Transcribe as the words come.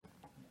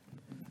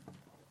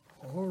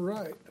All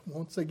right.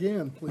 Once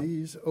again,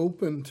 please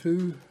open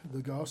to the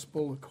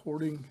Gospel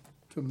according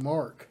to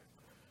Mark,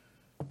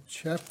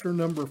 chapter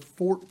number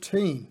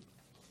 14.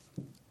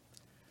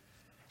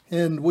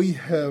 And we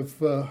have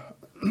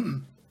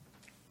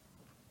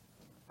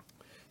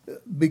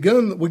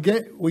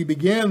we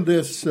began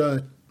this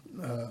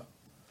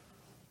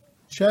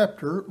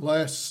chapter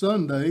last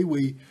Sunday.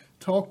 We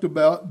talked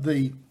about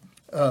the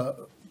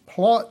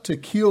plot to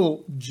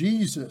kill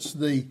Jesus,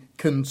 the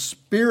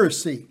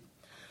conspiracy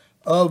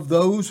of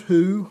those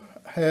who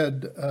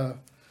had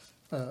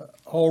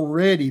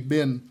already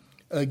been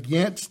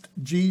against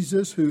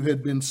Jesus, who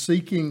had been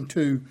seeking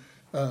to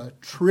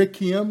trick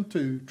him,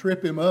 to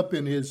trip him up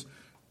in his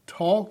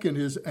talk and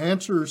his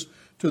answers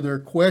to their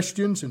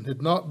questions, and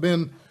had not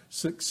been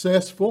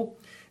successful.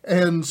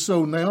 And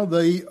so now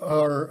they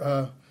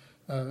are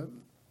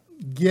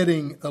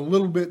getting a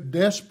little bit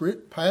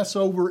desperate.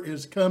 Passover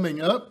is coming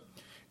up,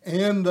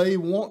 and they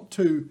want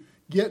to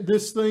get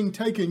this thing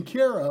taken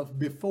care of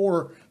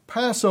before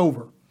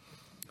Passover.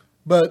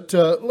 But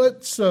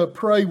let's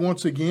pray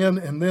once again,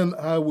 and then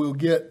I will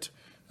get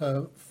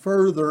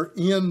further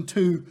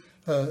into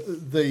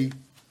the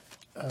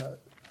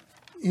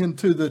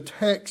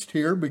text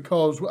here,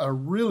 because I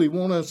really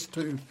want us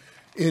to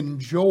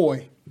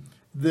enjoy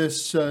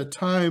this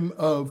time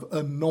of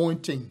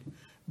anointing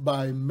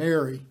by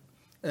Mary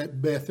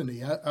at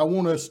Bethany. I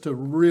want us to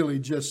really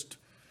just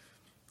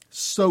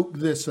soak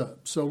this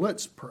up. So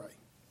let's pray.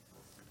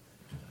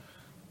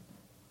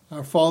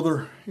 Our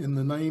Father, in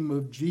the name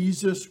of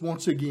Jesus,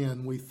 once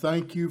again, we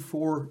thank you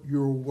for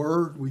your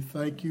word. We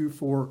thank you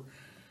for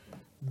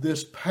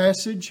this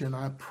passage, and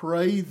I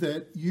pray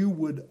that you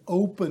would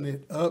open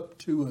it up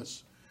to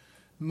us.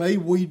 May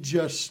we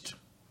just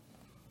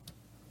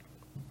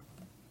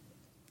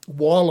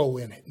wallow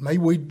in it. May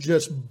we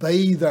just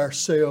bathe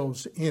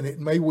ourselves in it.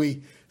 May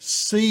we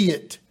see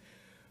it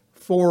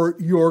for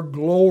your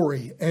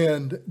glory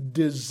and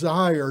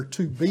desire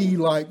to be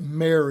like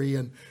Mary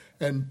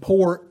and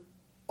pour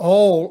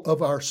all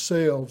of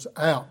ourselves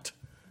out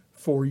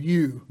for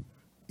you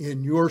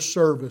in your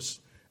service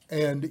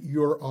and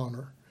your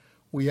honor.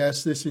 We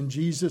ask this in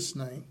Jesus'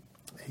 name.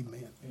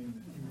 Amen.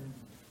 Amen.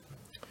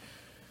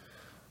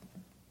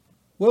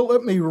 Well,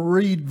 let me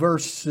read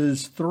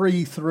verses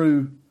 3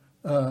 through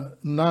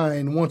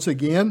 9 once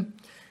again.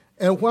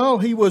 And while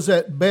he was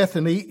at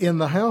Bethany in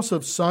the house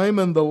of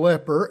Simon the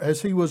leper,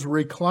 as he was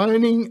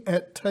reclining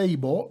at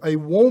table, a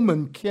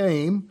woman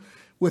came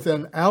with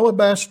an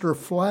alabaster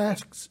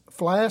flask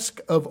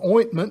of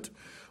ointment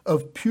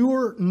of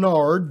pure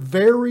nard,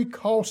 very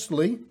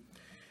costly,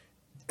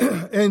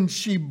 and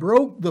she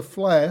broke the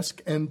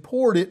flask and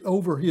poured it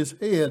over his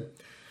head.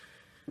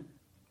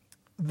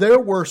 There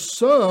were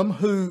some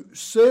who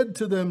said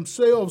to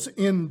themselves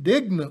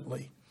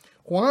indignantly,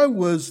 "Why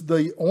was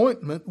the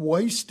ointment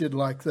wasted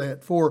like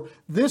that? For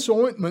this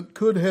ointment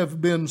could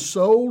have been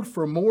sold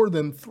for more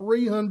than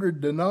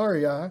 300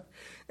 denarii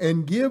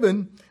and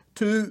given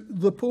to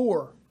the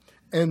poor."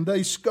 And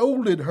they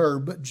scolded her,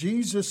 but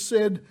Jesus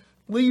said,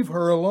 "Leave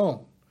her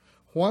alone.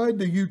 Why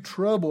do you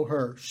trouble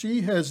her?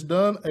 She has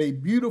done a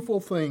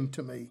beautiful thing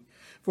to me.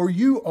 For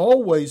you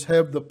always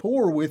have the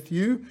poor with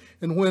you,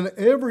 and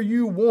whenever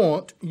you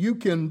want, you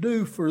can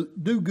do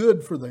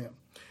good for them.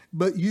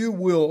 But you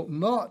will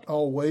not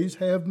always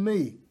have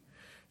me.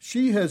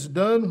 She has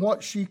done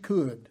what she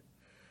could.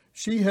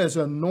 She has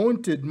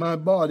anointed my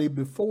body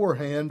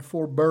beforehand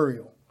for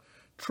burial.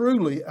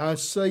 Truly, I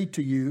say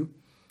to you,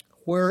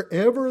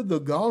 wherever the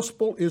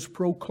gospel is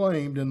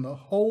proclaimed in the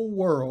whole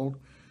world,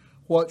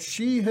 what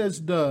she has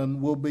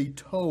done will be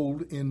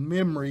told in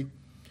memory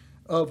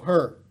of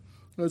her."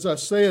 As I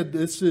said,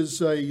 this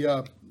is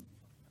a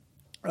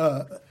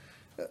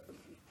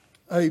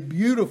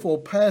beautiful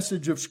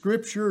passage of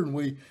Scripture, and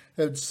we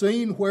had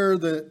seen where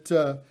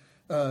that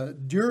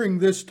during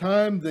this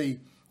time the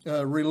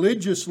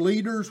religious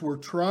leaders were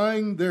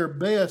trying their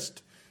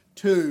best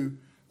to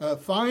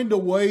find a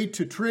way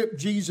to trip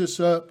Jesus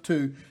up,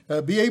 to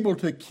be able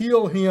to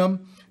kill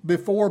him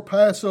before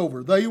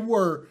Passover. They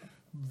were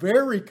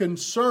very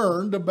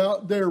concerned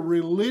about their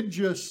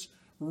religious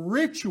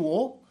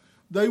ritual.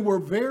 They were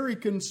very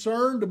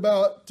concerned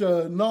about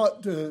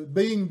not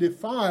being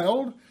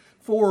defiled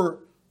for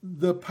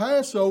the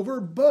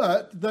Passover,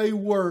 but they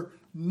were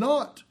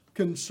not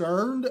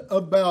concerned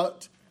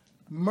about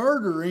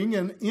murdering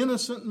an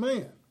innocent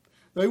man.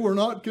 They were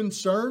not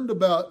concerned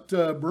about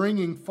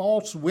bringing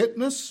false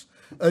witness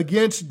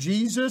against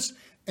Jesus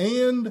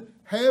and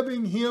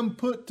having him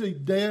put to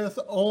death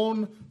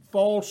on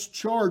false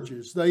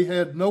charges. They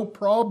had no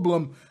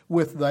problem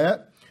with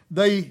that.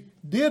 They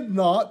did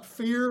not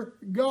fear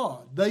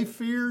God. They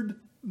feared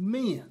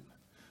men.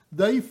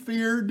 They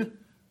feared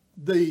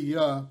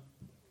the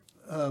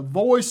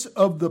voice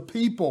of the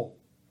people.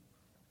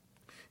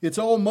 It's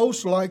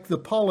almost like the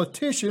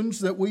politicians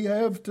that we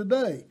have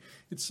today.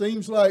 It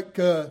seems like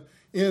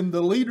in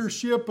the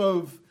leadership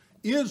of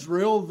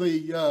Israel,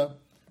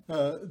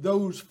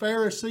 those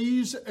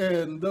Pharisees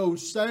and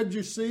those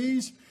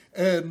Sadducees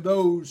and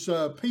those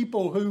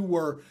people who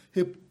were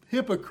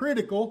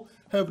hypocritical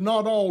have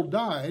not all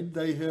died.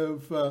 They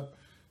have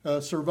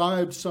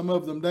survived, some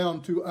of them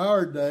down to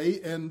our day,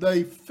 and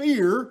they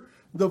fear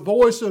the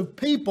voice of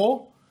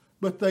people,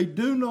 but they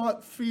do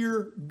not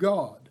fear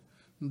God.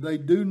 They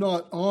do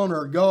not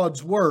honor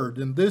God's word.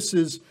 And this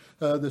is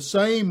the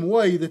same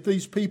way that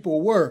these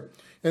people were.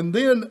 And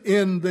then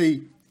in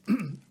the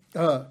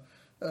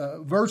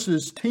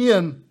verses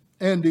 10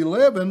 and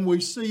 11,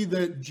 we see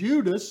that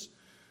Judas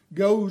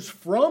goes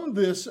from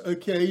this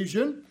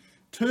occasion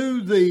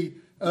to the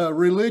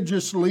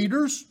religious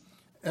leaders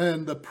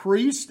and the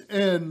priest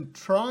and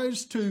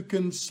tries to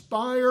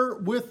conspire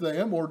with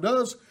them, or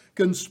does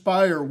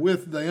conspire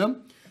with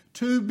them,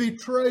 to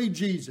betray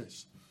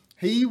Jesus.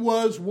 He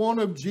was one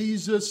of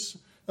Jesus'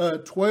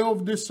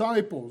 12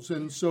 disciples,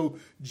 and so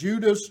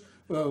Judas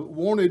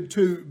wanted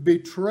to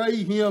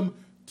betray him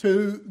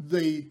to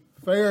the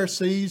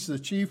Pharisees, the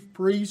chief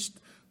priests,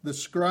 the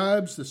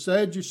scribes, the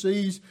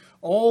Sadducees,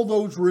 all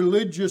those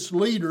religious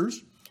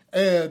leaders,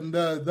 and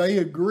they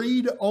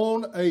agreed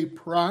on a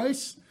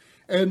price.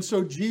 And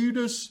so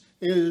Judas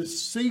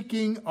is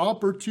seeking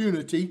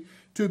opportunity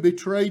to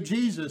betray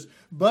Jesus.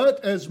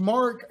 But as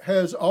Mark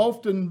has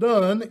often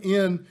done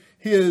in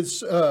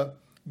his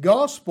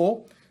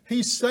gospel,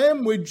 he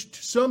sandwiched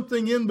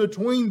something in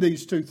between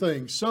these two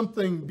things,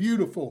 something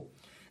beautiful.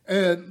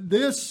 And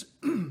this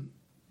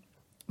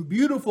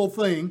beautiful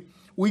thing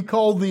we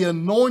call the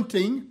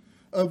anointing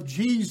of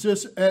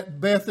Jesus at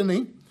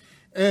Bethany.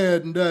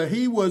 And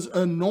he was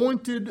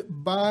anointed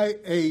by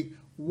a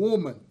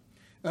woman.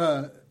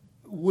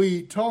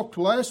 We talked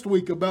last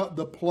week about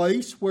the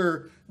place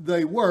where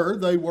they were.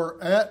 They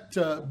were at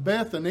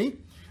Bethany.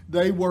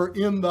 They were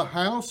in the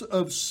house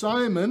of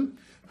Simon,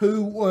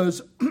 who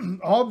was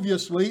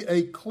obviously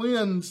a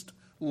cleansed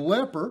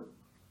leper.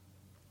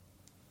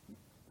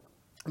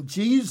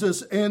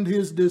 Jesus and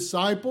his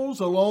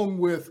disciples, along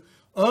with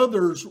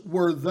others,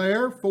 were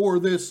there for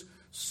this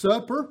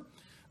supper.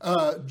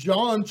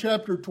 John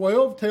chapter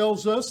 12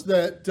 tells us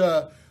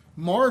that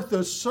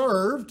Martha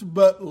served,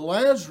 but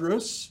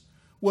Lazarus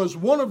was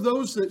one of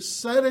those that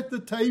sat at the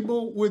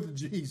table with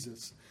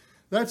Jesus.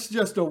 That's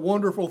just a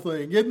wonderful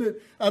thing, isn't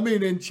it? I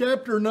mean, in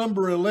chapter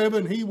number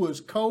 11, he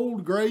was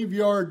cold,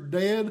 graveyard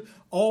dead,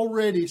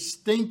 already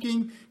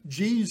stinking.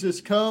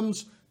 Jesus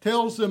comes,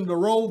 tells them to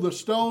roll the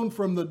stone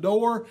from the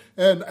door,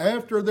 and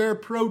after their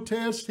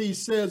protest, he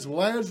says,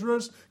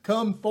 Lazarus,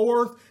 come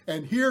forth.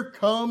 And here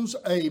comes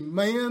a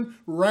man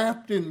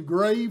wrapped in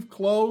grave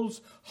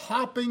clothes,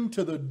 hopping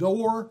to the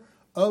door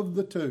of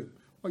the tomb.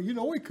 Well, you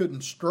know, he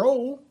couldn't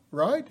stroll,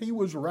 right? He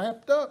was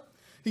wrapped up.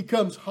 He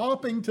comes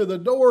hopping to the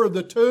door of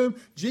the tomb.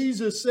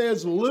 Jesus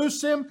says,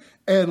 loose him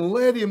and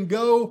let him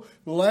go.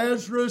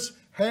 Lazarus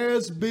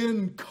has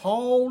been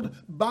called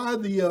by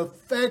the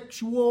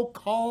effectual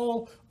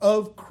call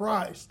of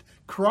Christ.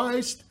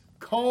 Christ's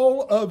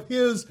call of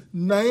his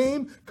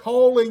name,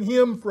 calling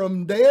him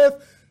from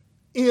death,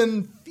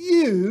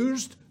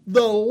 infused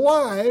the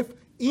life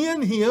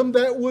in him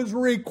that was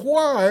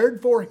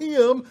required for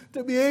him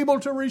to be able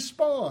to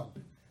respond.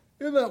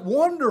 Isn't that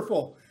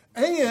wonderful?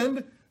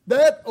 And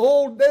that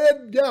old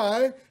dead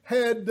guy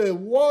had to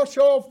wash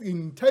off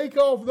and take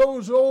off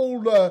those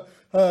old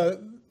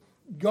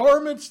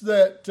garments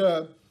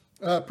that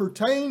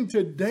pertain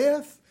to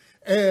death,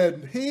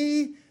 and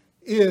he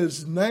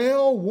is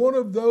now one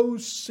of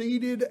those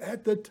seated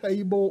at the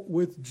table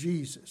with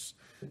Jesus.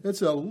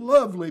 It's a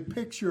lovely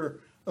picture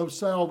of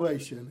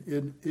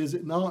salvation, is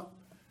it not?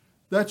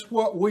 That's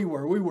what we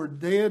were. We were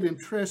dead in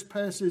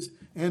trespasses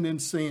and in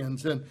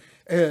sins,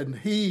 and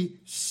he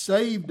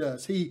saved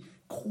us. He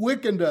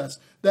quickened us.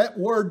 That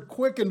word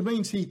quickened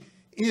means he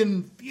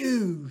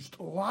infused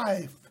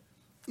life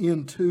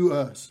into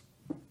us.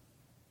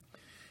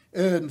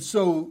 And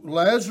so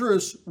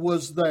Lazarus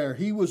was there.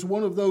 He was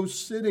one of those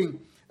sitting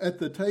at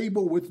the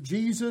table with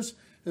Jesus.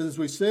 As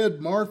we said,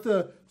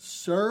 Martha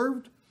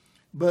served.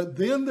 But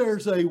then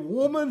there's a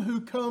woman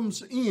who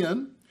comes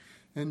in,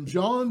 and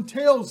John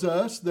tells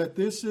us that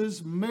this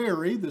is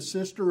Mary, the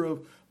sister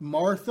of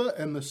Martha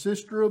and the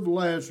sister of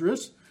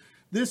Lazarus.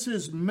 This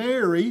is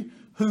Mary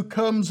who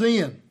comes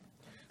in.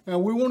 Now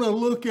we want to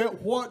look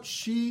at what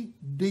she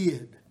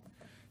did.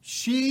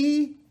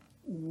 She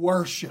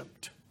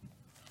worshiped.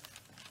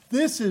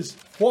 This is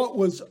what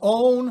was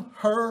on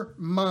her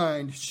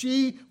mind.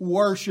 She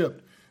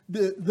worshiped.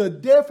 The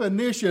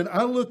definition,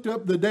 I looked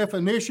up the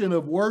definition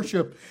of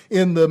worship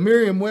in the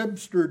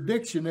Merriam-Webster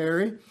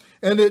dictionary,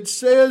 and it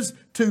says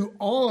to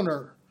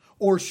honor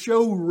or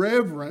show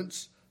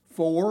reverence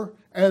for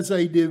as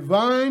a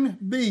divine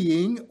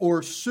being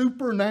or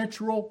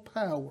supernatural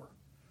power.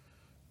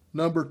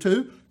 Number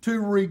 2, to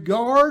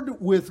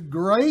regard with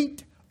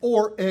great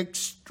or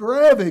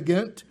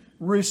extravagant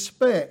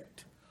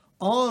respect,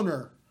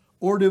 honor,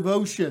 or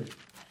devotion.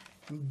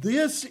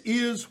 This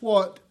is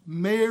what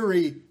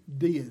Mary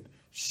did.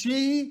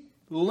 She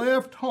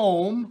left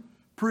home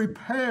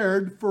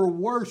prepared for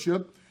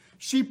worship.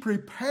 She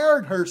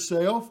prepared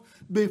herself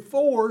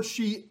before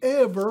she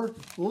ever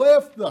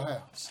left the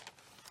house.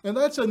 And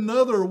that's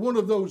another one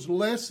of those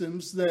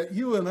lessons that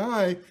you and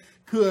I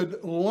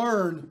could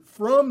learn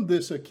from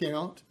this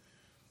account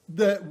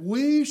that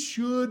we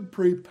should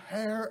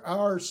prepare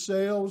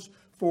ourselves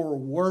for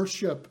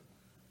worship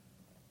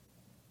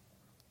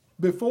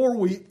before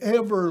we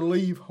ever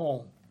leave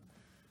home.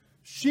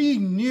 She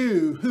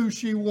knew who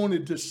she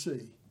wanted to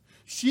see.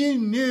 She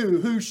knew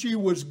who she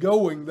was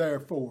going there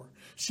for.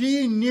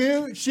 She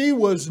knew she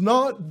was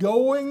not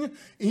going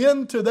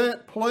into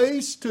that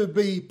place to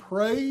be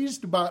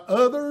praised by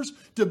others,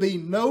 to be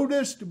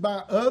noticed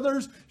by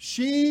others.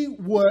 She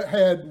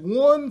had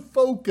one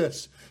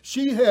focus.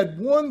 She had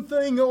one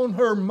thing on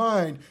her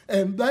mind,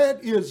 and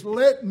that is,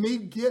 let me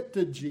get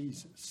to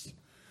Jesus.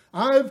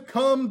 I've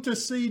come to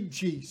see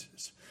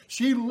Jesus.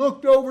 She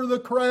looked over the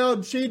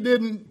crowd. She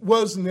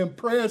wasn't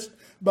impressed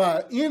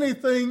by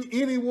anything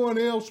anyone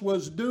else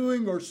was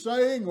doing or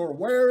saying or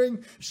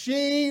wearing.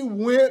 She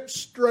went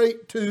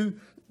straight to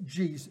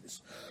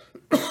Jesus.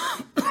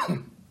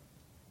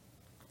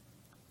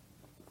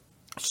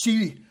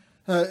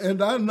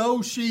 And I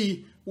know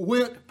she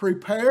went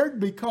prepared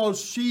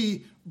because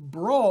she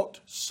brought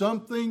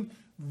something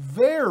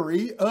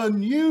very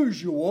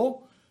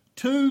unusual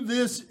to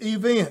this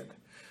event.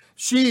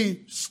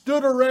 She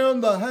stood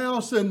around the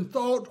house and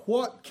thought,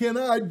 what can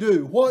I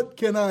do? What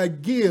can I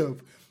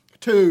give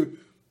to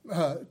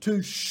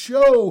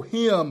show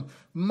him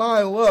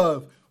my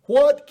love?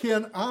 What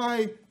can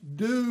I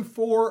do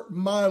for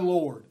my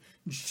Lord?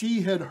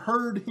 She had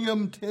heard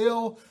him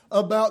tell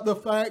about the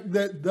fact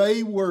that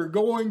they were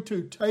going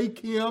to take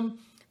him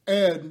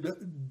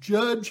and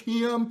judge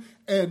him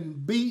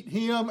and beat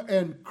him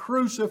and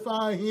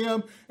crucify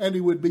him, and he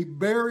would be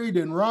buried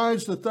and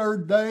rise the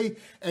third day.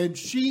 And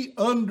she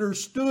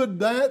understood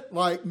that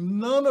like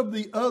none of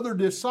the other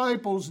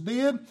disciples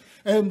did.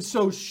 And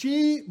so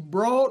she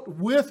brought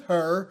with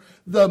her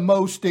the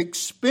most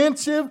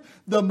expensive,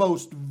 the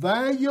most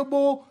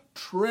valuable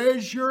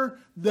treasure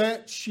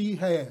that she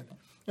had.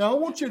 Now, I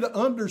want you to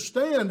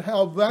understand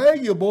how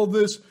valuable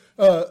this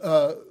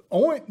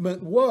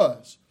ointment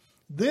was.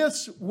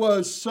 This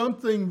was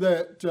something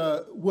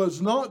that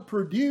was not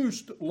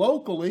produced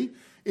locally.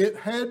 It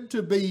had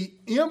to be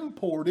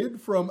imported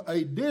from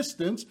a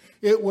distance.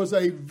 It was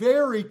a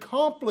very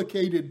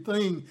complicated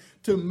thing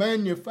to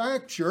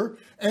manufacture,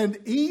 and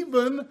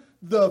even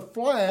the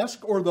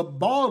flask or the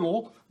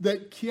bottle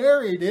that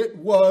carried it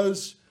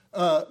was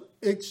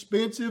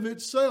expensive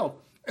itself.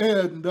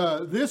 And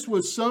this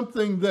was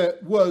something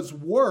that was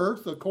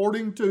worth,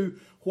 according to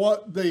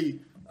what the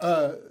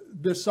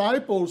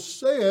disciples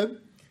said,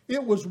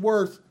 it was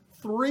worth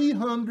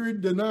 300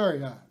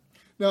 denarii.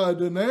 Now, a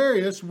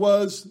denarius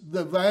was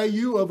the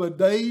value of a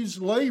day's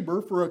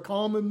labor for a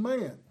common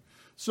man.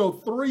 So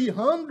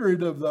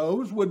 300 of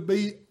those would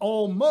be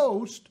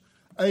almost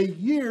a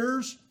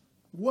year's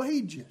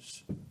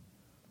wages.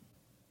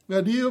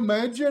 Now, do you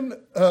imagine,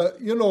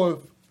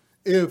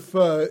 if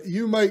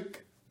you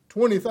make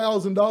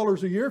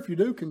 $20,000 a year, if you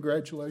do,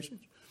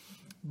 congratulations.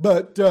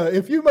 But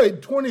if you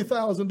made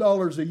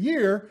 $20,000 a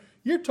year,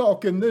 you're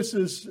talking this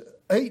is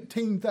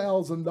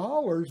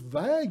 $18,000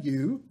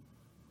 value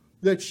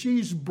that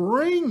she's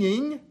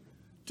bringing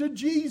to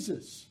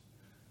Jesus.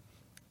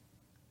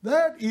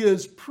 That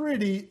is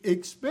pretty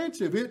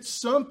expensive. It's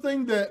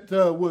something that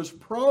was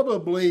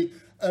probably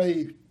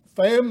a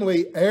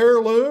family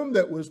heirloom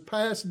that was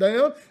passed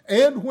down,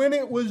 and when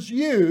it was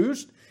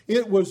used,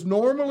 it was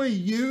normally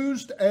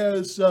used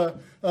as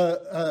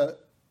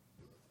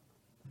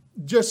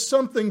just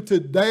something to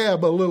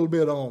dab a little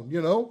bit on,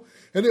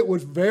 and it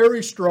was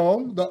very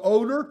strong. The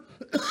odor,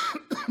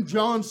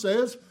 John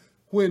says,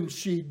 when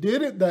she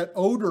did it, that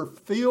odor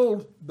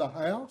filled the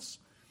house.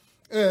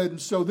 And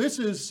so this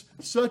is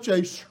such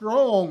a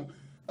strong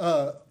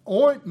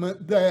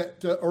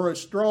ointment or a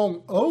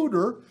strong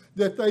odor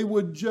that they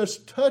would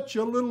just touch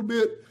a little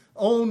bit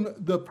on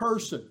the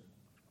person.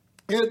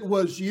 It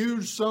was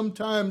used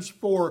sometimes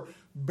for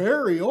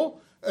burial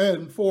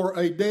and for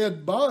a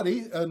dead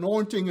body,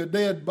 anointing a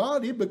dead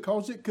body,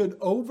 because it could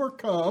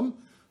overcome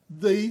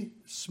the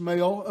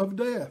smell of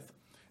death.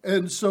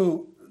 And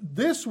so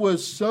this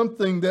was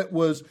something that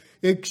was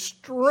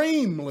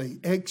extremely,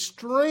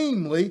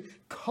 extremely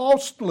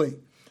costly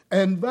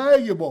and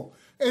valuable.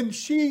 And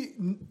she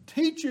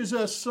teaches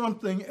us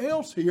something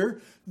else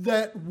here,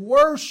 that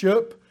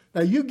worship,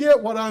 now you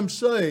get what I'm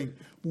saying,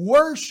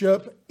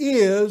 worship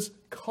is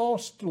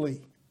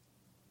costly.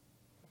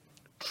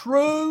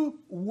 True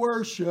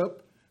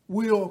worship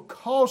will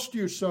cost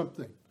you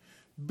something.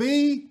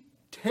 Be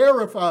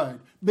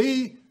terrified.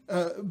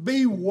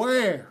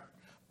 Beware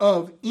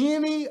of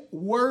any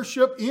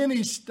worship,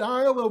 any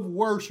style of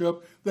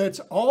worship that's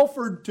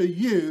offered to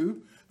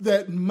you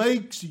that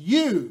makes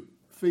you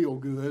feel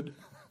good,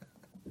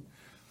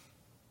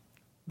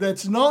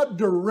 that's not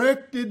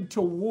directed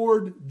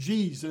toward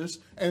Jesus,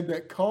 and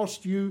that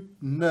costs you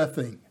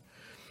nothing.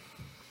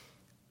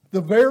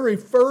 The very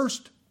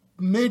first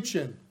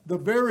mention, the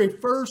very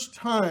first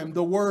time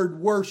the word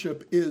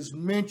worship is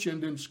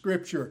mentioned in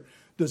Scripture,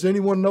 does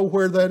anyone know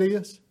where that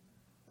is?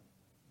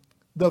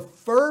 The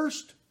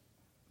first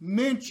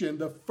mention,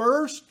 the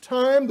first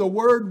time the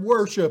word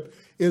worship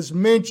is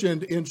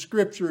mentioned in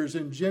Scriptures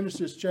in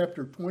Genesis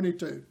chapter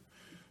 22.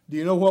 Do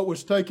you know what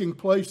was taking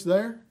place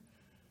there?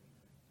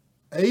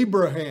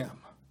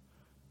 Abraham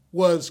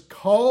was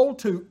called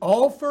to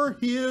offer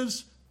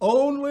his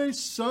only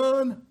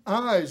son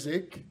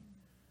Isaac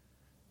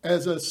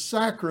as a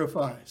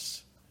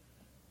sacrifice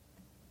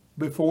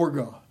before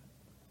God.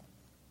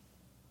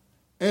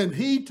 And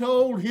he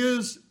told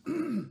his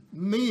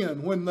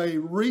men when they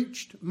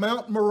reached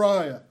Mount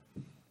Moriah,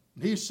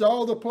 he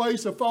saw the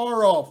place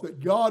afar off that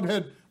God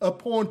had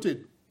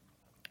appointed,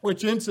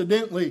 which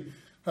incidentally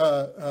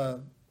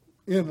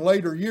in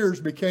later years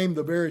became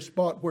the very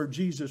spot where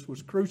Jesus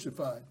was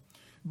crucified.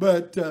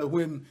 But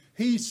when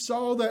he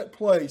saw that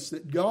place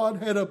that God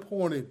had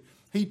appointed,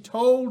 he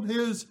told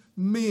his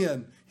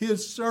men,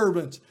 his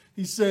servants,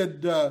 he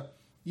said,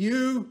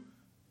 you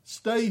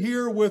stay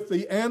here with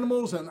the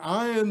animals and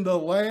I and the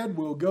lad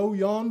will go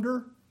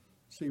yonder.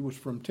 See, he was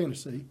from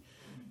Tennessee.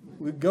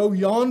 We'll go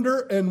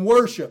yonder and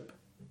worship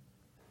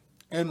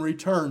and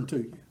return to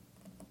you.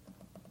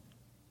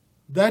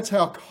 That's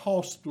how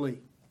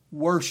costly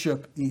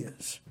worship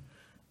is.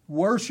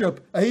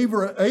 Worship,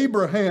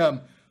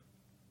 Abraham,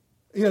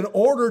 in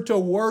order to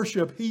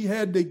worship, he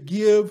had to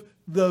give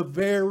the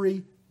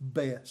very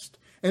best.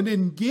 And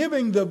in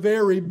giving the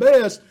very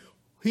best,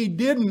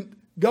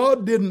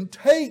 God didn't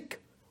take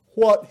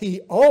what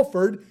he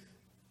offered,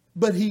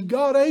 but he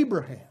got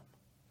Abraham.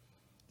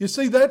 You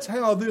see, that's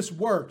how this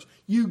works.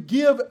 You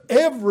give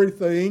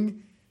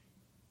everything,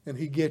 and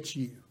he gets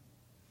you.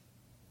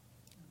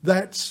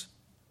 That's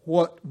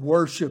what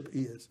worship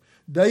is.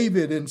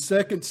 David in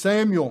 2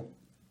 Samuel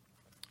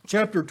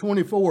chapter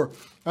 24,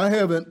 I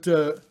haven't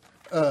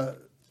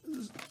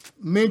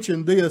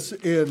mentioned this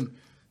in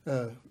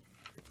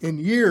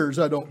years,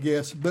 I don't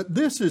guess, but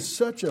this is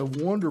such a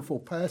wonderful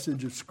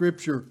passage of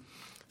Scripture.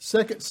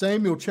 2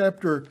 Samuel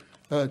chapter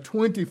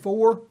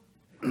 24.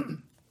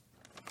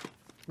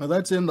 Now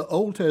that's in the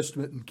Old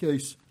Testament in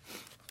case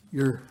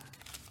you're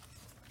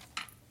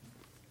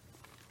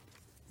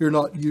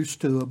not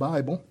used to the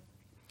Bible.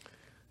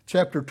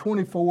 Chapter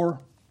 24,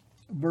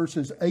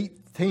 verses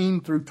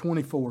 18 through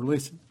 24.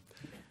 Listen.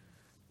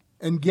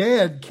 And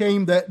Gad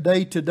came that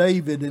day to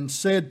David and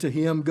said to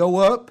him, go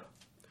up,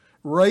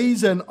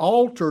 raise an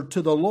altar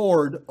to the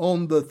Lord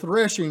on the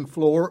threshing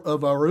floor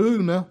of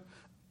Araunah,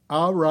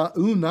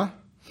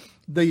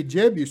 the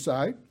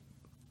Jebusite.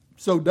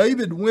 So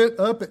David went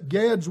up at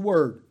Gad's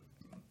word,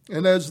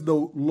 and as the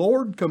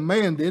Lord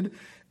commanded,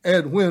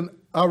 and when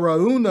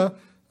Araunah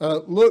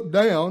looked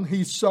down,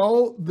 he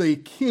saw the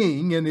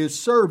king and his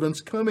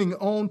servants coming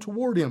on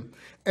toward him.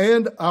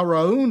 And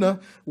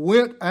Araunah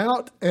went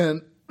out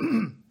and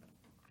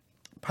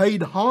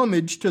paid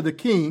homage to the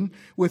king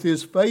with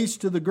his face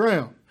to the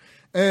ground,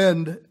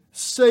 and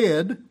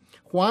said,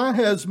 why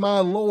has my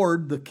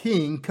lord the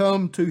king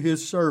come to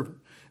his servant?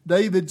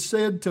 David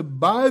said, to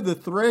buy the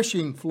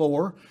threshing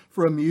floor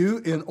from you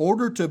in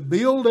order to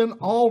build an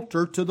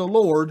altar to the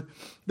Lord,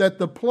 that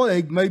the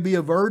plague may be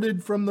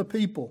averted from the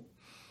people.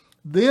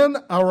 Then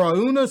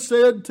Araunah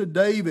said to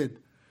David,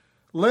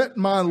 let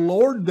my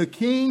lord the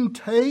king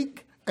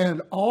take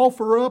and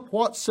offer up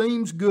what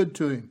seems good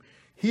to him.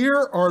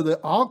 Here are the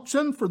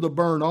oxen for the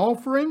burnt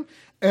offering,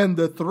 and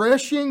the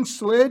threshing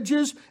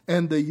sledges,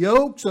 and the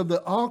yokes of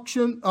the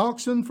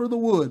oxen for the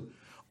wood.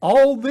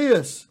 All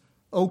this,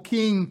 O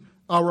King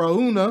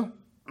Araunah,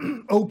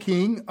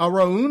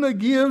 Araunah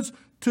gives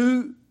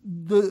to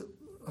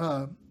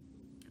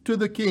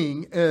the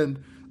king.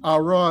 And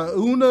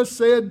Araunah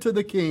said to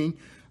the king,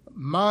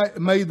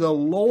 may the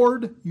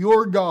Lord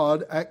your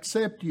God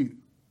accept you.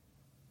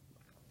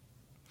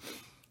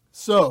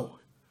 So,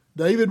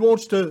 David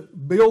wants to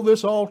build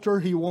this altar.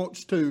 He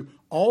wants to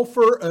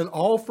offer an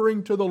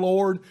offering to the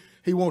Lord.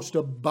 He wants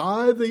to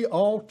buy the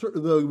altar,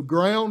 the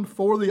ground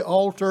for the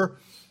altar.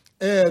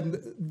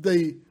 And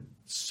the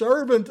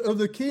servant of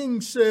the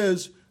king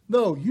says,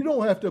 no, you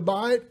don't have to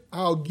buy it.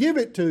 I'll give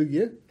it to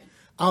you.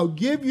 I'll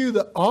give you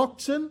the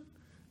oxen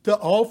to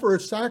offer a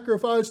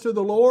sacrifice to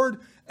the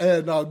Lord,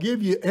 and I'll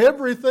give you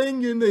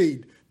everything you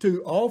need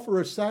to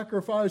offer a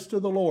sacrifice to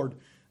the Lord.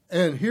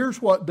 And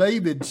here's what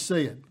David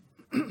said.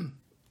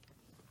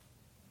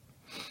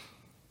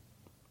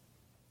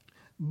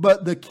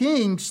 But the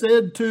king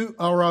said to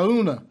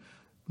Araunah,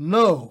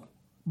 no,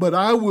 but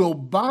I will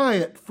buy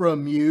it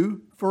from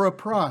you for a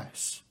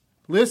price.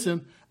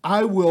 Listen,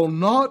 I will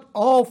not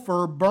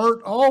offer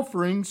burnt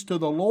offerings to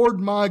the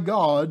Lord my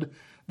God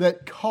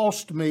that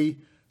cost me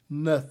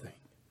nothing.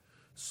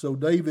 So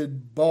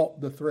David bought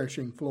the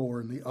threshing floor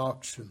and the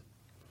oxen.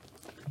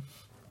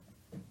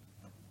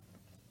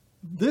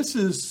 This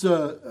is,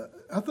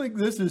 I think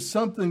this is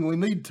something we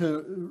need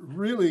to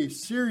really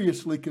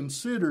seriously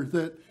consider,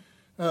 that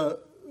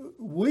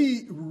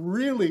we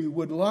really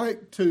would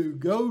like to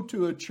go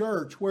to a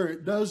church where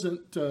it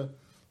doesn't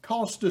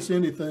cost us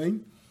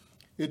anything.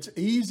 It's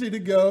easy to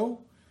go.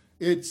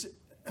 It's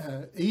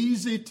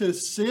easy to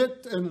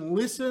sit and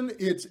listen.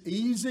 It's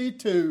easy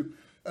to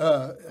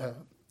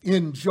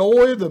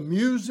enjoy the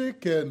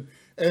music and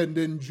and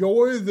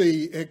enjoy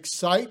the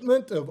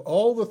excitement of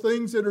all the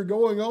things that are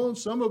going on.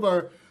 Some of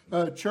our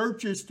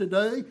churches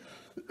today,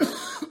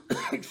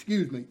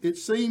 excuse me, it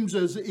seems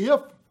as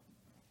if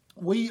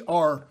we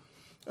are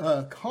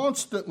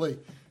constantly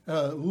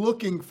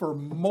looking for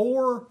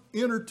more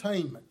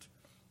entertainment,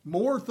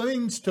 more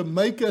things to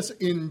make us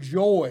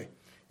enjoy.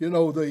 You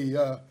know,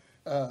 the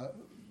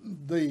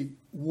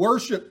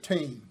worship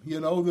team, you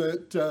know,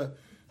 that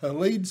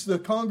leads the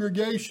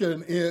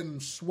congregation in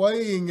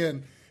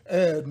swaying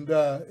and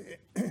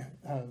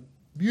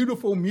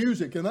beautiful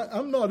music. And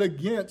I'm not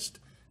against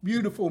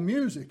beautiful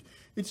music.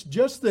 It's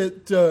just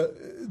that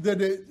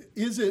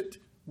is it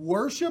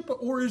worship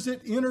or is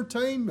it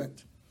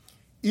entertainment?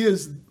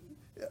 Is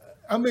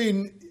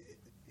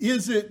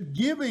it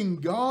giving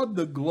God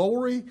the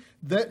glory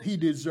that He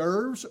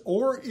deserves,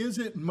 or is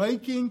it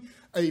making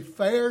a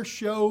fair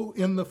show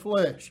in the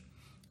flesh?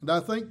 And I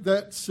think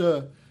that's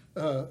kind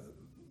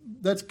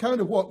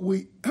of what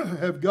we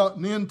have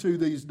gotten into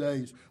these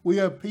days. We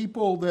have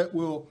people that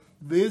will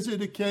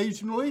visit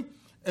occasionally,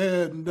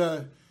 and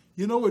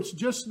it's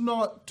just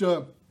not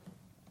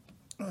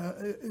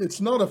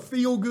it's not a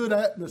feel-good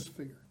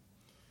atmosphere,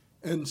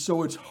 and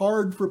so it's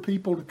hard for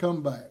people to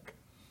come back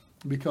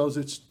because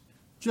it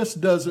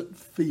just doesn't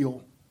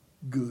feel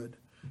good.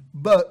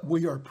 But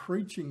we are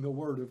preaching the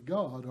Word of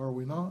God, are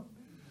we not?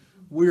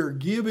 We're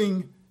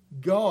giving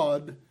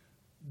God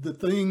the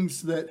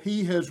things that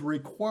He has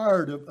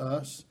required of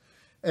us,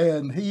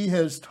 and He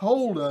has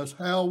told us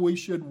how we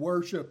should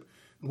worship,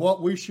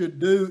 what we should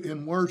do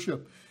in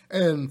worship,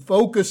 and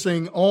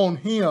focusing on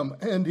Him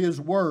and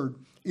His Word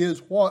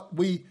is what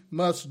we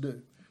must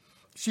do.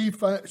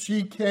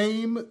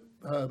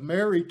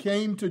 Mary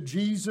came to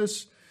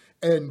Jesus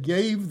and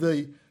gave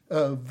the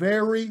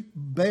very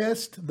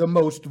best, the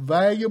most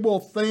valuable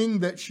thing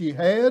that she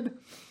had.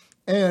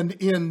 And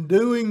in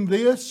doing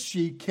this,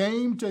 she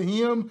came to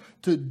Him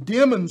to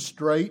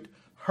demonstrate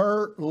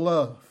her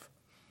love.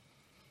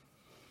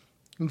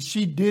 And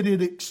she did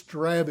it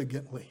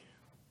extravagantly.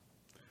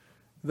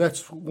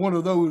 That's one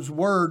of those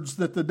words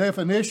that the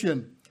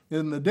definition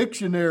in the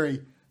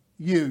dictionary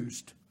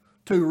used: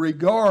 to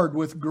regard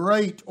with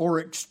great or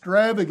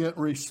extravagant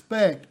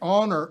respect,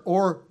 honor,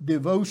 or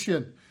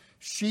devotion.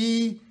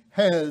 She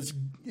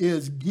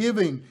is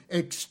giving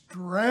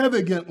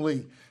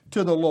extravagantly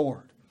to the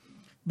Lord.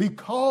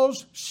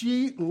 Because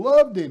she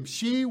loved Him.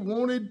 She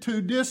wanted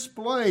to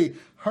display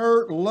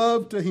her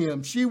love to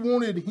Him. She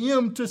wanted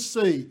Him to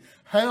see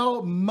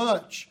how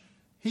much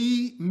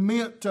He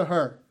meant to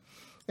her.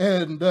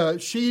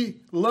 And she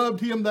loved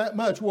Him that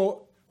much.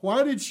 Well,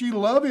 why did she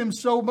love Him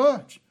so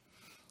much?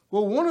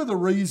 Well, one of the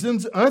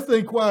reasons I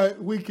think why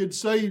we could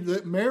say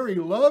that Mary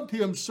loved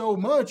Him so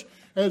much,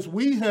 as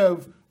we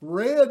have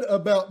read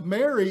about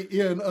Mary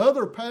in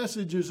other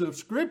passages of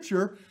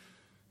Scripture,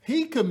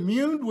 He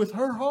communed with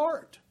her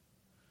heart.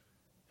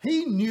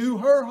 He knew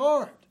her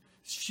heart.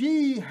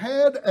 She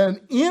had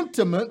an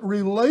intimate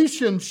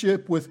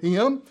relationship with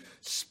Him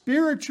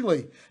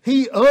spiritually.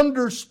 He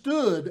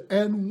understood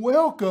and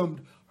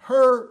welcomed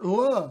her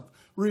love.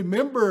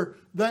 Remember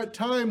that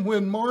time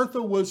when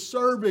Martha was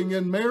serving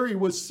and Mary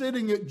was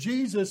sitting at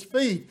Jesus'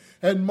 feet,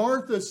 and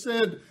Martha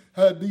said,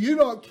 do you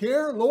not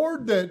care,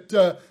 Lord,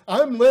 that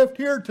I'm left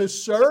here to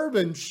serve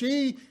and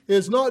she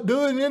is not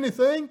doing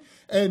anything?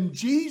 And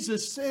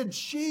Jesus said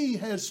she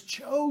has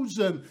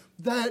chosen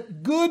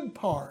that good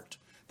part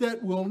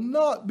that will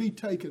not be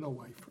taken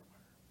away from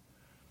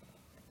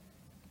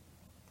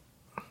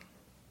her.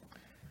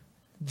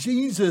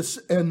 Jesus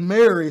and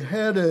Mary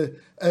had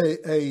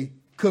a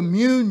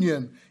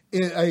communion,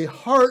 a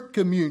heart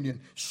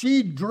communion.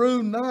 She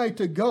drew nigh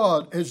to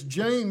God, as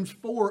James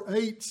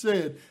 4:8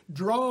 said,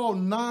 draw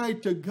nigh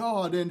to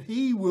God and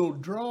He will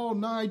draw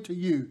nigh to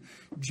you.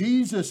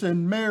 Jesus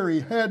and Mary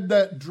had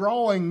that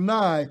drawing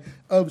nigh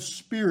of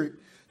spirit.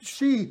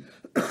 She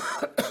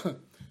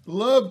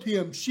loved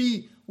Him.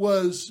 She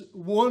was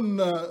one,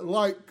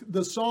 like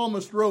the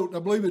psalmist wrote, I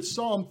believe it's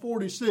Psalm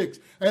 46,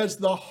 as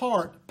the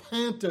hart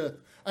panteth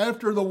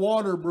after the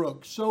water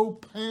brook, so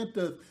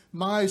panteth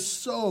my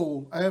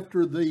soul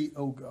after Thee,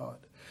 O God.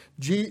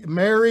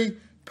 Mary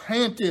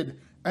panted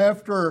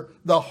after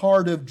the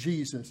heart of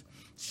Jesus.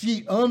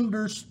 He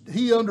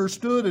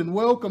understood and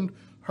welcomed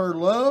her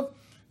love,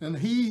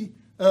 and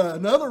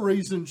another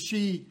reason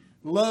she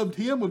loved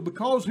Him was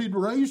because He'd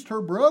raised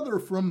her brother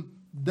from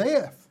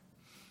death.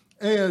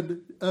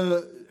 And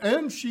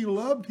she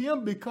loved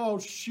Him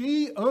because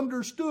she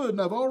understood,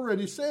 and I've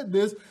already said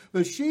this,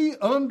 but she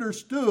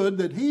understood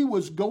that He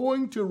was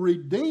going to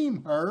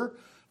redeem her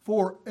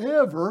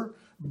forever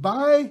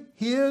by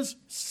His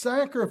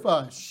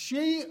sacrifice.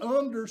 She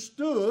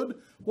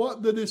understood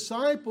what the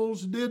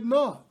disciples did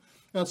not.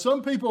 Now,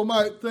 some people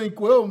might think,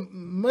 well,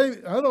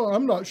 maybe,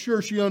 I'm not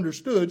sure she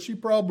understood. It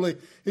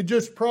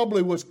just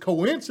probably was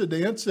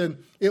coincidence,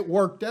 and it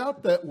worked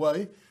out that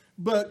way.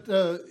 But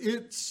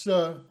it's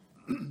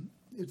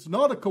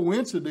not a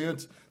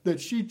coincidence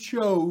that she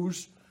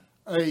chose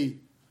a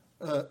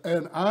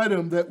an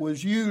item that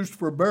was used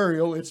for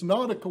burial. It's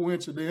not a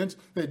coincidence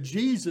that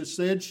Jesus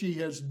said, "She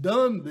has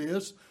done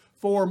this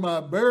for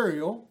my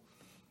burial."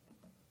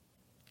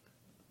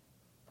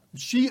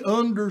 She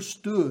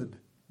understood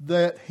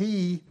that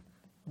he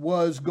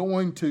was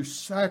going to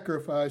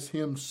sacrifice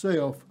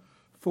himself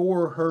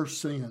for her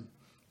sin.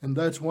 And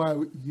that's why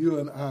you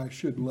and I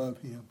should love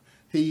him.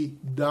 He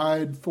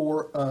died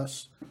for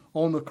us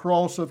on the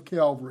cross of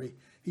Calvary.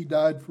 He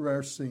died for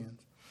our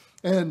sins.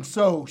 And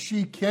so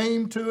she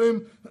came to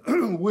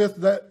him with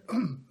that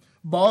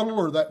bottle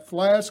or that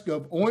flask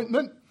of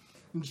ointment.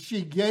 And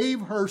she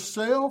gave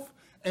herself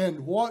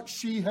and what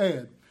she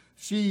had.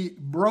 She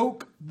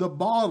broke the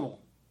bottle.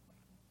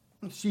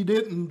 She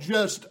didn't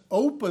just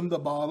open the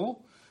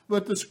bottle,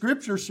 but the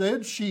scripture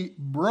said she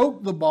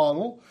broke the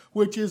bottle,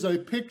 which is a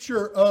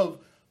picture of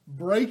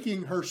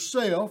breaking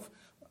herself,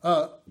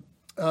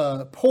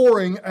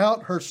 pouring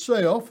out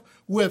herself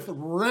with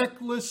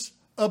reckless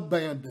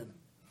abandon.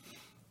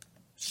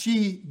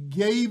 She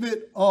gave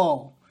it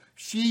all.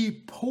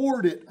 She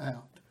poured it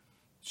out.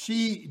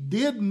 She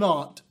did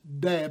not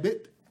dab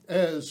it,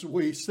 as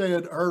we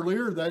said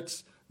earlier.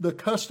 That's the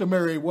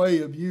customary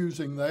way of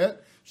using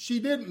that. She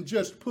didn't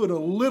just put a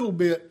little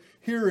bit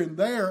here and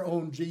there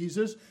on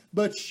Jesus,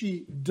 but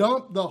she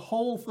dumped the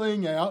whole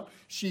thing out.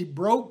 She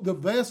broke the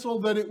vessel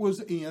that it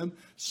was in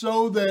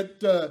so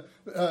that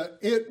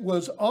it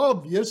was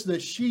obvious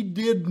that she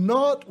did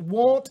not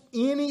want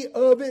any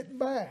of it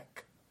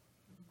back.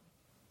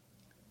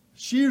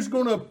 She was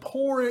going to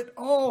pour it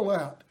all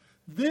out.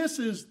 This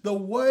is the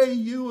way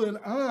you and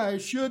I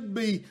should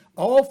be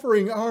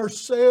offering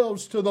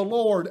ourselves to the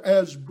Lord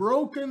as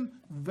broken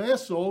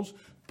vessels,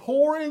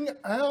 pouring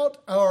out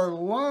our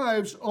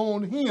lives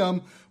on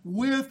Him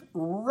with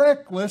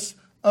reckless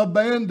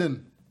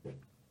abandon.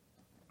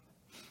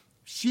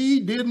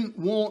 She didn't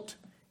want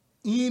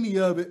any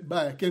of it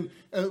back. And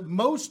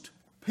most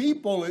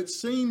people, it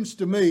seems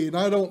to me, and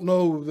I don't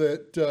know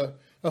that,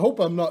 I hope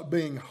I'm not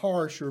being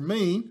harsh or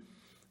mean,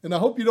 and I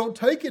hope you don't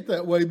take it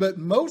that way, but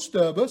most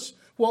of us,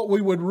 what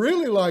we would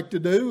really like to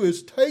do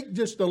is take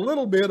just a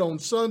little bit on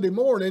Sunday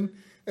morning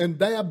and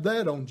dab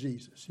that on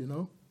Jesus, you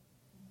know,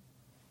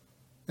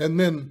 and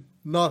then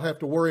not have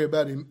to worry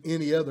about Him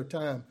any other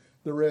time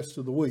the rest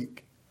of the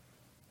week.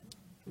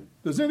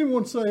 Does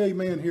anyone say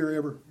amen here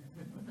ever?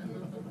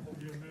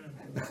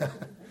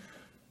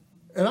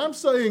 And I'm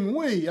saying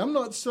we. I'm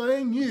not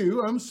saying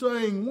you. I'm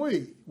saying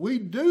we. We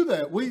do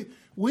that. We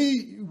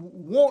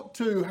want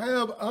to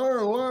have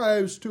our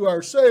lives to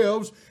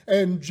ourselves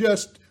and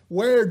just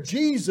wear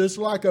Jesus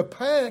like a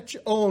patch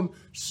on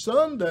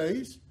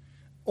Sundays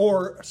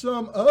or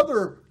some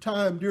other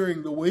time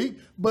during the week,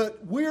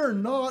 but we're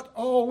not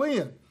all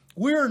in.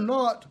 We're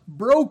not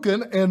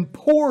broken and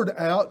poured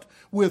out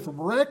with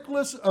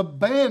reckless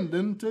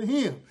abandon to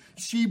Him.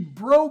 She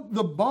broke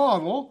the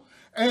bottle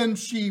and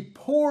she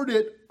poured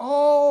it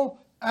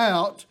all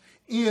out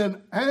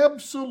in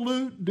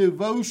absolute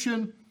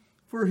devotion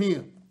for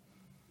Him,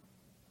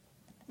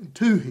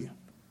 to Him.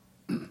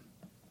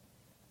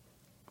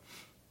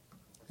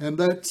 And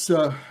that's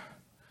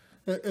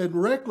and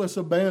reckless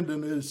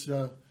abandon is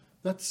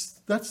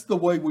that's the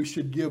way we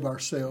should give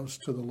ourselves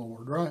to the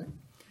Lord, right?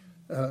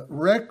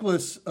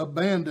 Reckless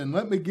abandon.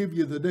 Let me give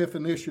you the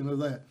definition of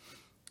that.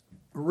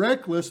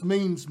 Reckless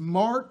means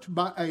marked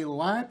by a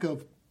lack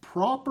of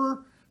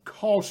proper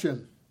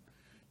caution,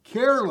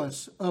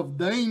 careless of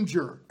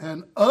danger,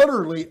 and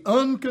utterly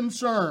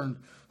unconcerned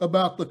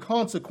about the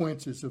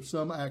consequences of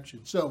some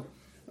action. So,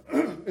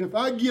 if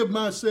I give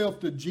myself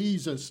to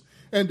Jesus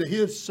and to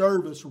His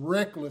service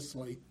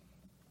recklessly,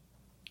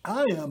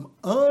 I am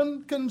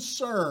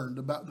unconcerned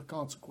about the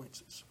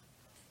consequences.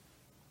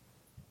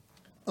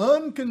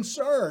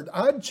 Unconcerned.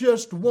 I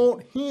just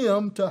want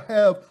Him to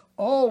have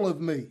all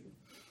of me.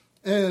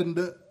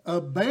 And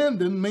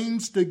abandon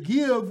means to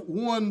give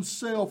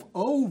oneself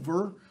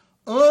over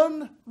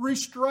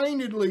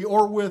unrestrainedly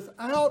or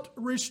without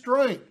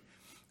restraint.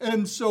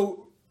 And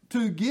so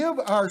to give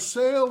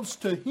ourselves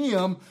to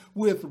Him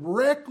with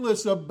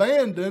reckless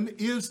abandon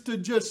is to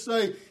just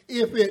say,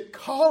 if it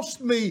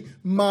costs me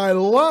my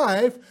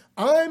life,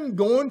 I'm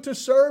going to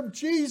serve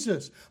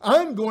Jesus.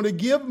 I'm going to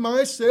give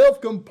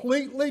myself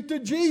completely to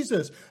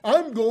Jesus.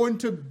 I'm going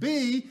to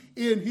be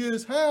in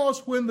His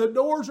house when the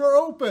doors are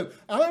open.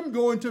 I'm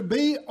going to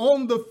be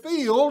on the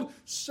field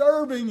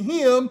serving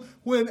Him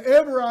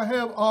whenever I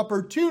have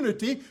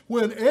opportunity,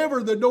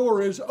 whenever the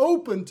door is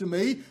open to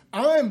me.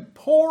 I'm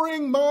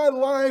pouring my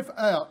life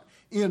out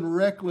in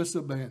reckless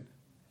abandon.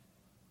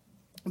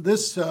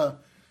 This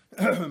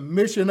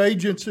mission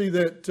agency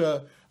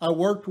that I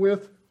worked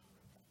with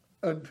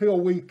until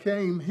we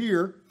came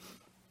here,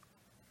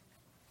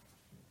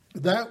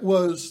 that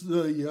was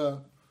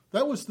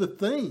the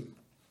theme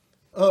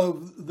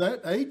of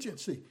that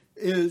agency,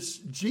 is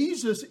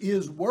Jesus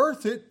is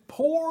worth it.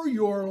 Pour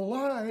your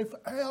life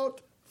out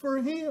for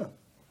Him.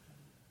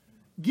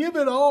 Give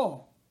it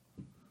all.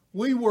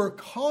 We were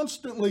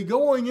constantly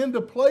going into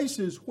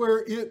places where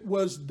it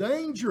was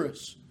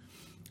dangerous.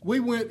 We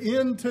went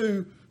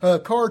into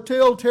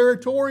cartel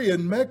territory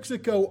in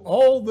Mexico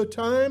all the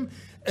time.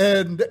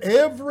 And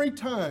every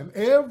time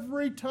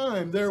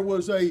there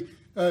was a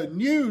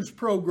news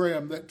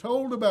program that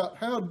told about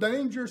how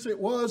dangerous it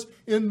was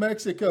in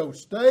Mexico.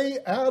 Stay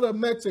out of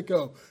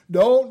Mexico.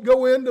 Don't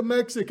go into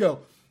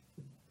Mexico.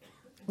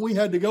 We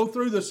had to go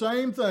through the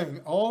same thing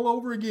all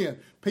over again.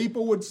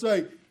 People would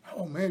say,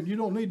 oh man, you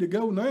don't need to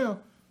go now.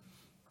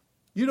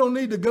 You don't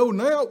need to go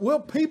now. Well,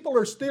 people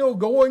are still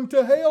going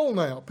to hell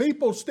now.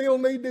 People still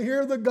need to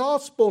hear the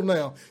gospel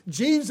now.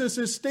 Jesus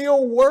is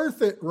still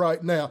worth it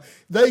right now.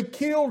 They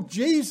killed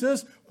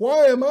Jesus.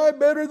 Why am I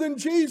better than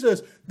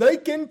Jesus? They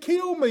can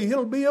kill me.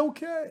 It'll be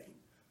okay.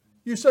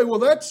 You say, well,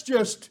 that's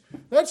just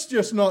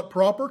not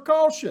proper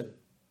caution.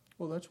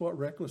 Well, that's what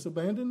reckless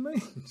abandon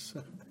means.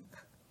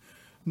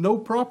 No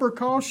proper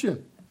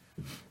caution.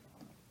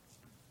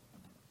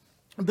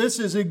 This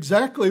is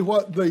exactly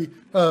what the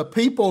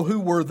people who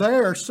were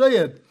there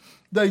said.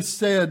 They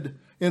said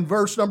in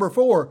verse number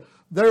 4,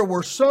 there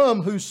were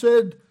some who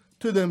said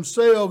to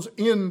themselves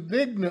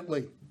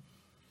indignantly.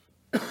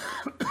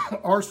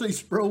 R.C.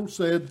 Sproul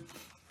said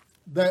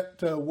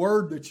that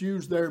word that's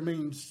used there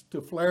means to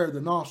flare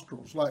the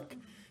nostrils. Like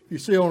you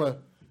see on a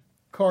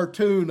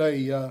cartoon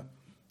a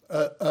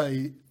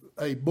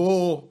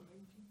bull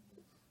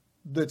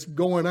that's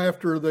going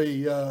after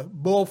the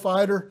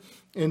bullfighter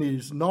and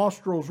his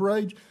nostrils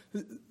rage.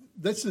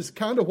 This is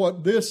kind of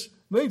what this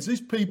means.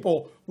 These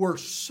people were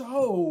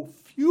so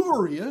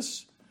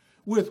furious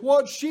with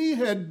what she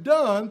had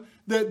done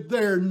that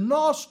their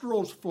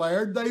nostrils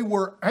flared. They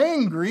were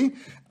angry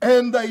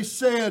and they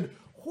said,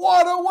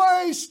 what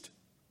a waste!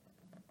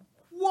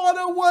 What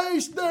a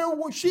waste!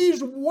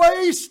 She's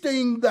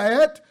wasting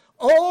that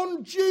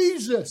on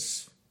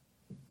Jesus.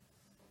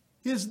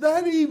 Is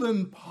that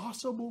even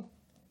possible?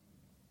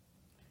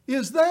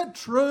 Is that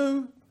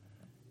true?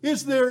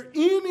 Is there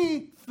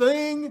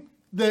anything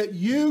that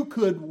you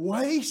could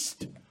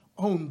waste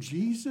on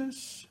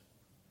Jesus?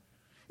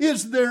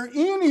 Is there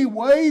any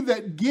way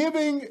that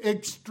giving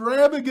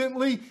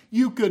extravagantly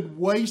you could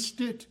waste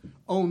it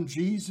on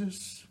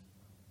Jesus?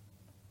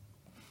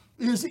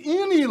 Is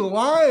any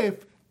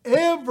life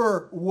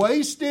ever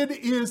wasted?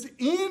 Is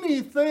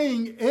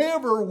anything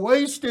ever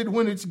wasted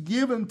when it's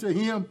given to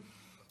Him?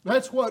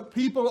 That's what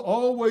people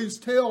always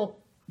tell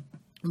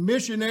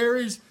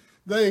missionaries.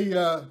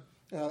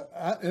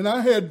 And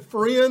I had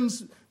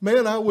friends,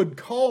 man, I would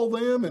call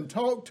them and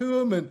talk to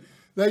them, and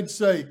they'd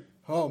say,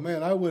 oh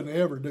man, I wouldn't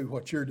ever do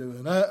what you're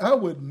doing. I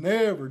would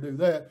never do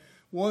that.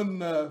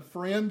 One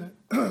friend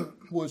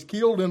was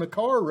killed in a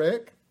car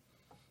wreck.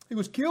 He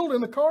was killed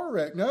in a car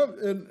wreck. Now,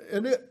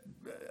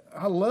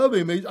 I love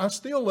him. I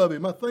still love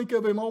him. I think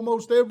of him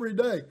almost every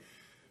day.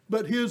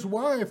 But his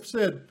wife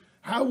said,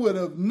 I would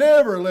have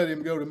never let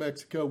him go to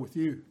Mexico with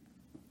you.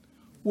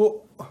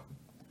 Well,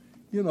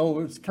 you know,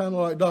 it's kind of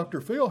like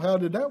Dr. Phil. How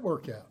did that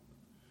work out?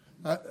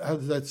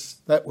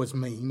 That was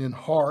mean and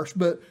harsh,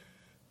 but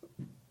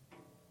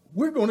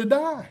we're going to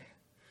die.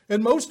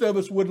 And most of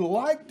us would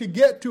like to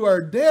get to our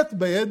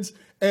deathbeds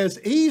as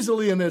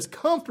easily and as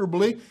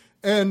comfortably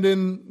and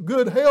in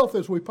good health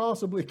as we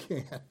possibly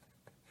can.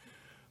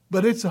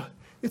 But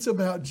it's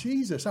about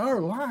Jesus. Our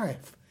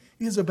life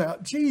is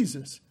about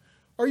Jesus.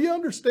 Are you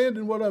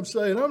understanding what I'm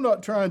saying? I'm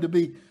not trying to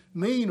be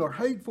mean or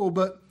hateful,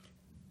 but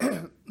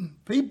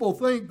people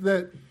think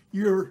that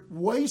you're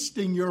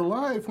wasting your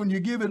life when you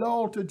give it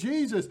all to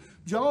Jesus.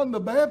 John the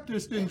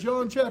Baptist in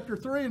John chapter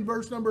 3 and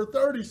verse number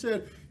 30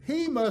 said,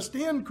 He must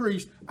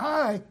increase,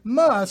 I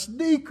must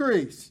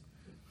decrease.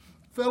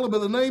 A fellow by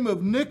the name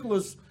of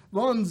Nicholas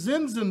von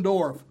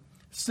Zinzendorf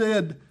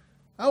said,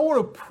 I want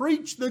to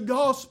preach the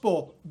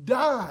gospel,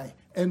 die,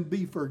 and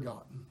be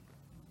forgotten.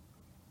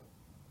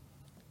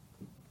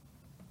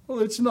 Well,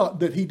 it's not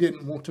that he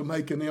didn't want to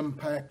make an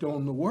impact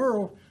on the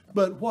world,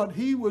 but what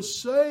he was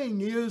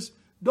saying is,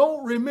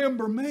 don't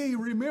remember me,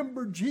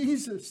 remember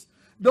Jesus.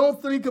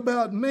 Don't think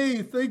about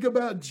me, think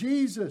about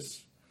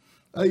Jesus.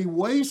 A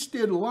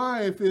wasted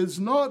life is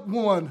not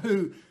one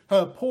who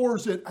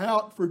pours it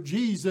out for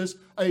Jesus.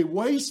 A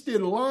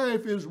wasted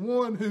life is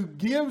one who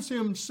gives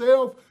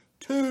himself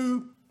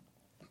to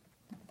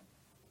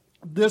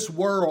this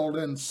world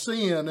and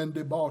sin and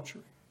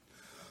debauchery.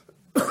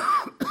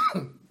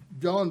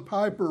 John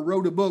Piper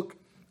wrote a book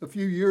a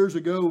few years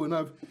ago, and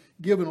I've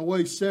given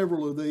away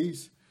several of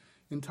these,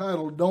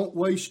 entitled Don't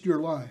Waste Your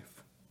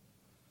Life.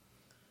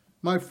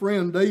 My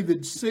friend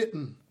David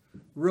Sitton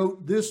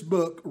wrote this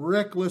book,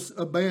 Reckless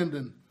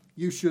Abandon.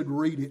 You should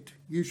read it.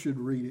 You should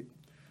read it.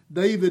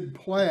 David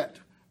Platt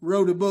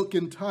wrote a book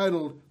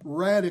entitled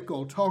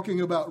Radical, talking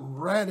about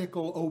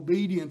radical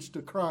obedience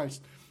to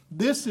Christ.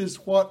 This is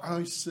what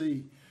I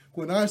see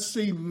when I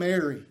see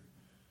Mary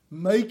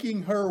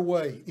making her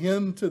way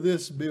into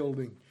this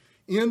building,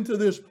 into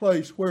this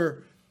place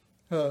where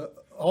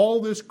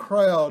all this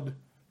crowd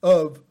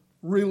of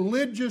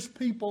religious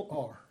people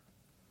are,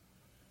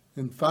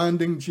 and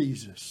finding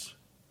Jesus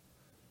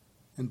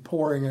and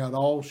pouring out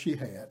all she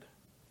had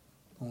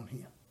on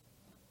Him.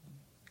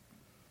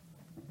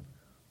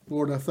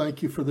 Lord, I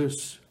thank you for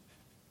this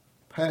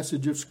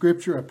passage of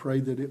Scripture. I pray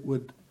that it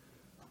would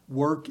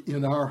work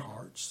in our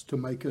hearts to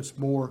make us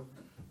more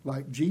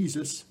like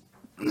Jesus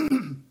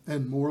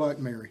and more like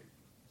Mary.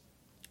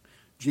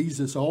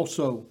 Jesus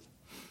also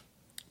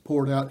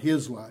poured out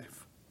his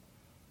life.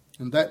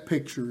 And that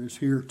picture is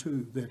here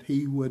too, that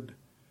he would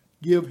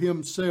give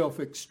himself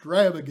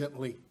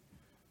extravagantly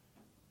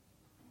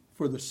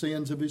for the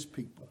sins of his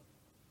people.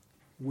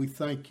 We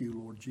thank you,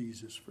 Lord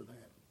Jesus, for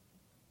that.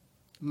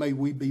 May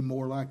we be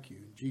more like you.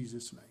 In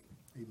Jesus'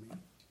 name, amen.